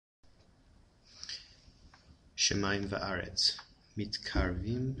Shemaim va'aretz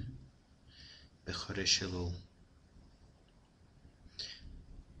mitkarvim b'chodesh Elul.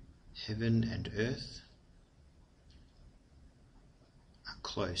 Heaven and earth are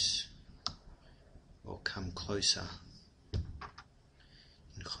close, or come closer,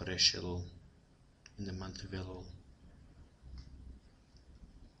 in Chodesh Elul, in the month of Elul.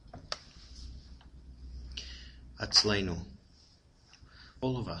 Atzleinu,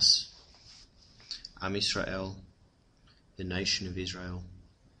 all of us, Am Israel, the nation of Israel,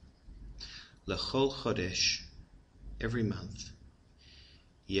 Lechol Chodesh, every month,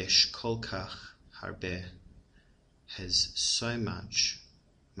 Yesh kol kach harbe, has so much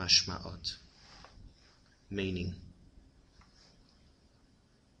mashma'ot, meaning.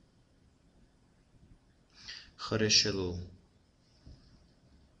 Chodesh Elul,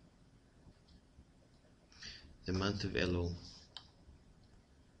 the month of Elul.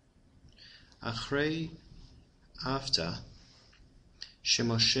 Achrei, after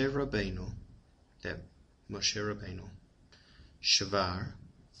Moshe Rabbeinu, that Moshe Rabbeinu, Shavar,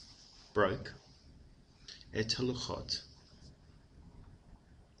 broke, et haluchot,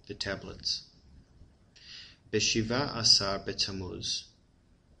 the tablets, Beshiva Asar Betamuz,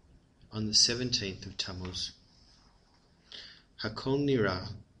 on the 17th of Tammuz, Hakol Nira,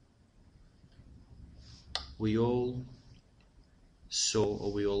 we all saw,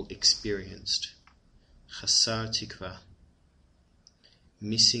 or we all experienced, Chasar Tikva,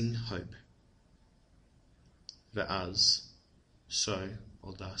 missing hope, Va'az, so,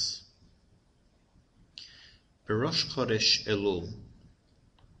 or thus. Berosh Chodesh Elul,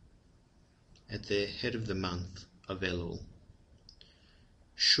 at the head of the month of Elul,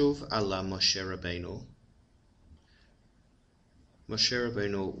 Shuv ala Moshe Rabbeinu, Moshe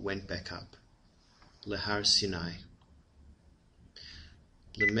Rabbeinu went back up, Lehar Sinai,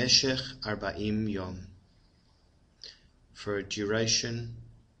 Lemeshech 40 Yom, for a duration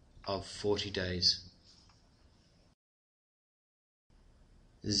of 40 days.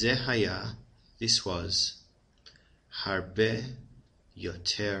 Zehaya, this was, Harbe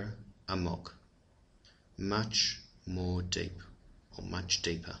Yoter Amok, much more deep, or much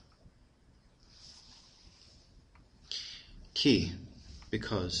deeper. Ki,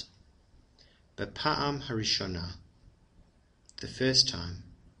 because, B'pa'am harishona, the first time,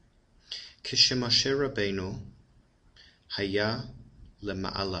 Moshe Rabbeinu haya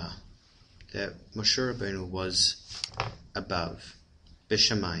lema'ala, that Moshe Rabbeinu was above,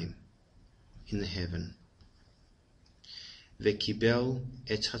 B'Shamaim, in the heaven, V'kibel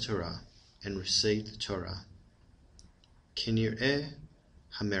et haTorah, and received the Torah, Kenir'eh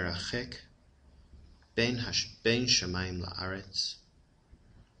hamerachek ben Shamaim la'aretz,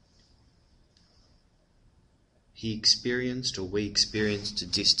 he experienced, or we experienced, a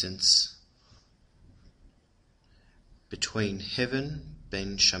distance between heaven,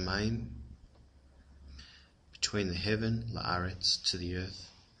 ben Shamaim, between the heaven, la'aretz, to the earth.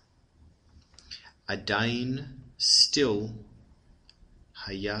 Adain, still,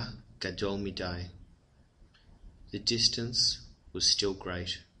 haya gadol midai, the distance was still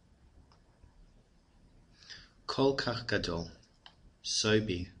great. Kol kach gadol, so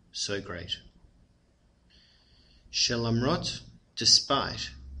big, so great. Shelamrot, despite,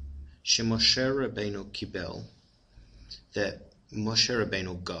 Moshe Rabbeinu kibel, that Moshe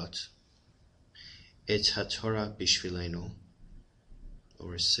Rabbeinu got, et haTorah bishvilenu, or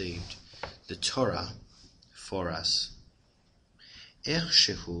received, the Torah for us. Ech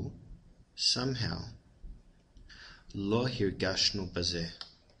shehu, somehow, lo hirgashnu bazeh,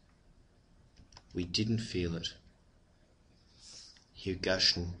 we didn't feel it.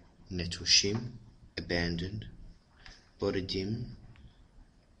 Hirgashnu netushim, abandoned, bodedim,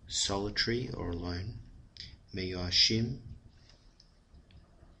 solitary or alone, meyashim,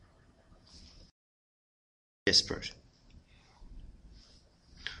 desperate.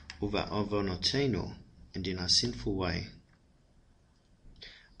 Uva avonotenu, and in our sinful way,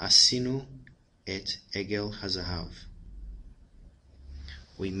 asinu et egel hazahav,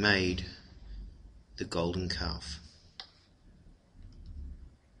 we made the golden calf.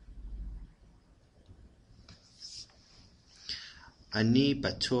 Ani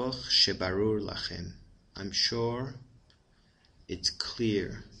batuach shebarur lachem, I'm sure it's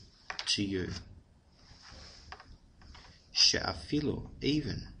clear to you. She'afilu,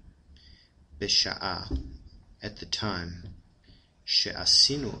 even, b'sha'a, at the time,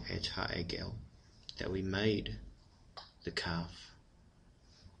 she'asinu et ha'egel, that we made the calf.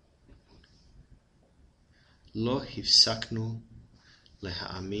 Lo hifsaknu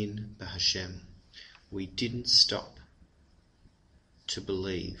leha'amin b'Hashem, we didn't stop to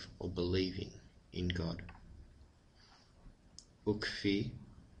believe, or believing in God. ukfi,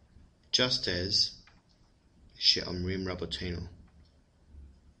 just as she'omrim Rabotenu,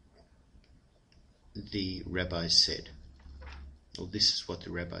 the rabbis said. Or this is what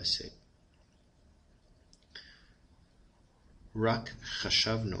the rabbis said. Rak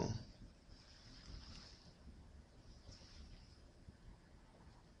chashavno,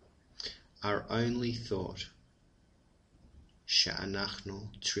 our only thought, she'anachnu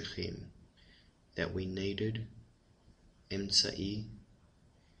trichim, that we needed emtsa'i,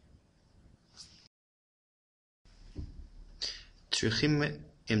 trichim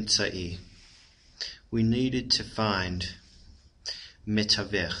emtsa'i, we needed to find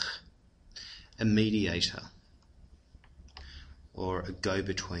metavech, a mediator, or a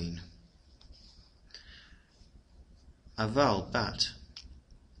go-between. Aval, but,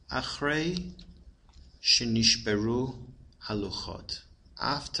 achrei shenishberu haluchot,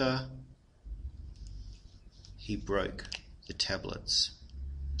 after he broke the tablets.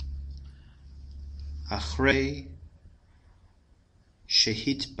 Achrei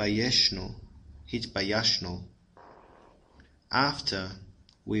shehitbayashnu, after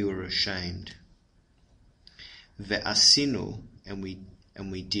we were ashamed. Ve'asinu,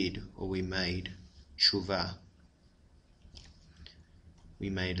 and we did, or we made tshuva. We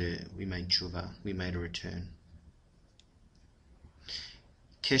made tshuva. We made a return.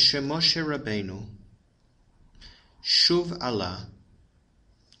 Keshe Moshe Rabbeinu shuv Allah,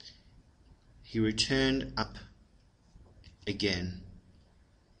 he returned up again.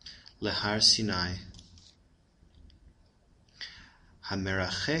 Lehar Sinai.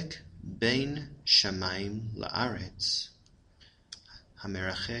 Hamerachek bein Shamaim la'aretz.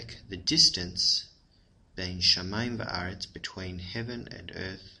 Hamerachek, the distance, bein Shamaim va'aretz, between heaven and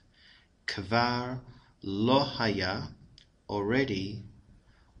earth. Kvar lo haya, already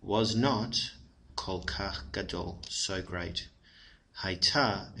was not, kol kach gadol, so great.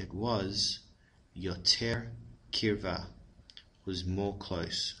 Haita, it was, yoter kirva, was more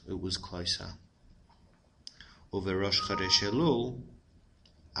close, it was closer. Uverosh Chodesh Elul,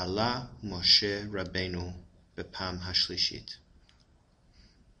 Allah Moshe Rabbeinu bepam hashlishit.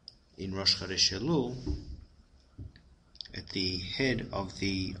 In Rosh Chodesh Elul, at the head of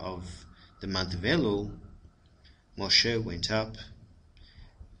the month of Elul, Moshe went up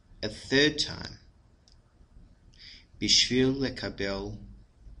a third time, bishvil lekabel,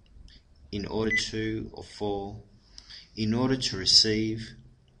 in order to receive,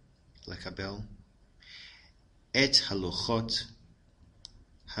 lekabel, et haluchot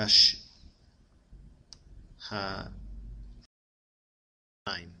hashmaim,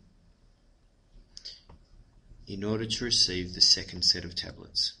 in order to receive the second set of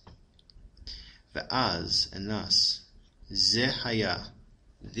tablets. Ve'az, and thus, ze haya,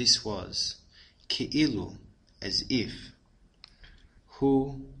 this was, ki'ilu, as if,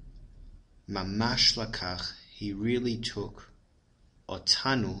 hu mamash lakach, he really took,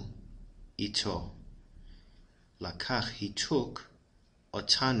 otanu ito, lakach, he took,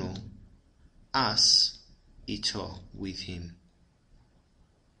 otanu, us, ito, with him.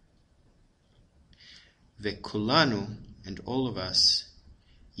 Vekulanu, and all of us,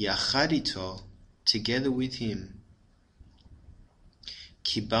 yachad ito, together with him.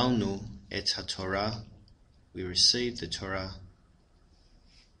 Kibalnu et haTorah, we received the Torah.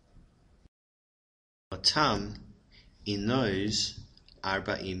 Otam, in those,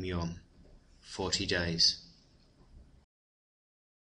 arba'im yom, 40 days.